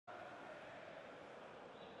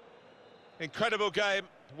Incredible game,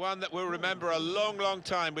 one that we'll remember a long, long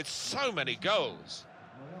time with so many goals.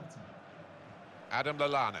 Adam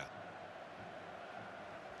Lallana.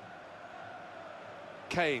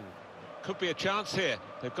 Kane. Could be a chance here.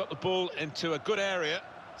 They've got the ball into a good area.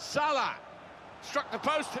 Salah struck the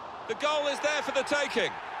post. The goal is there for the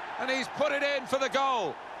taking. And he's put it in for the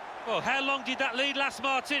goal. Well, how long did that lead last,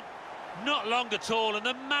 Martin? Not long at all, and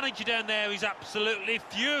the manager down there is absolutely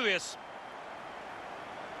furious.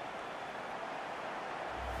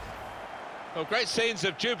 Well, great scenes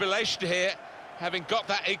of jubilation here. Having got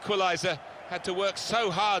that equaliser, had to work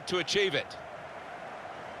so hard to achieve it.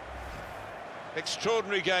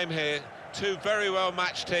 Extraordinary game here. Two very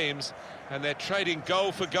well-matched teams, and they're trading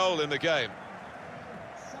goal for goal in the game.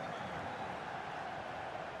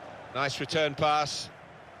 Nice return pass.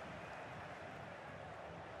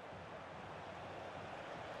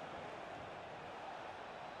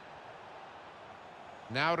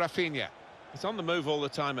 Now Rafinha. He's on the move all the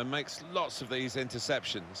time and makes lots of these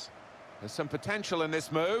interceptions. There's some potential in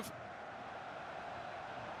this move.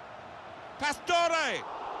 Pastore!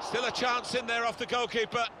 Still a chance in there off the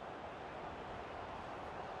goalkeeper.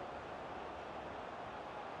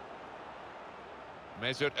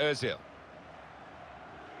 Mesut Ozil.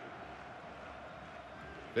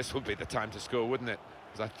 This would be the time to score, wouldn't it?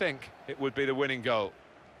 Because I think it would be the winning goal.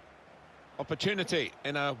 Opportunity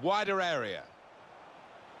in a wider area.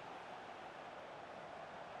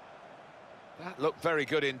 That looked very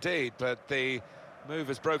good indeed, but the move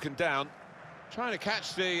has broken down. Trying to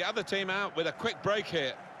catch the other team out with a quick break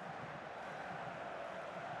here.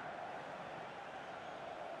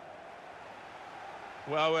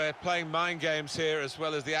 Well, we're playing mind games here as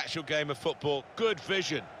well as the actual game of football. Good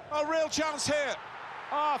vision. Oh, real chance here.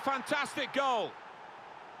 Oh, fantastic goal.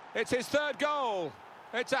 It's his third goal.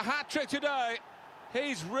 It's a hat-trick today.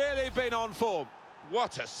 He's really been on form.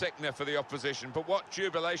 What a sickener for the opposition, but what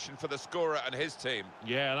jubilation for the scorer and his team.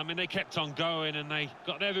 Yeah, I mean, they kept on going and they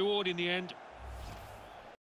got their reward in the end.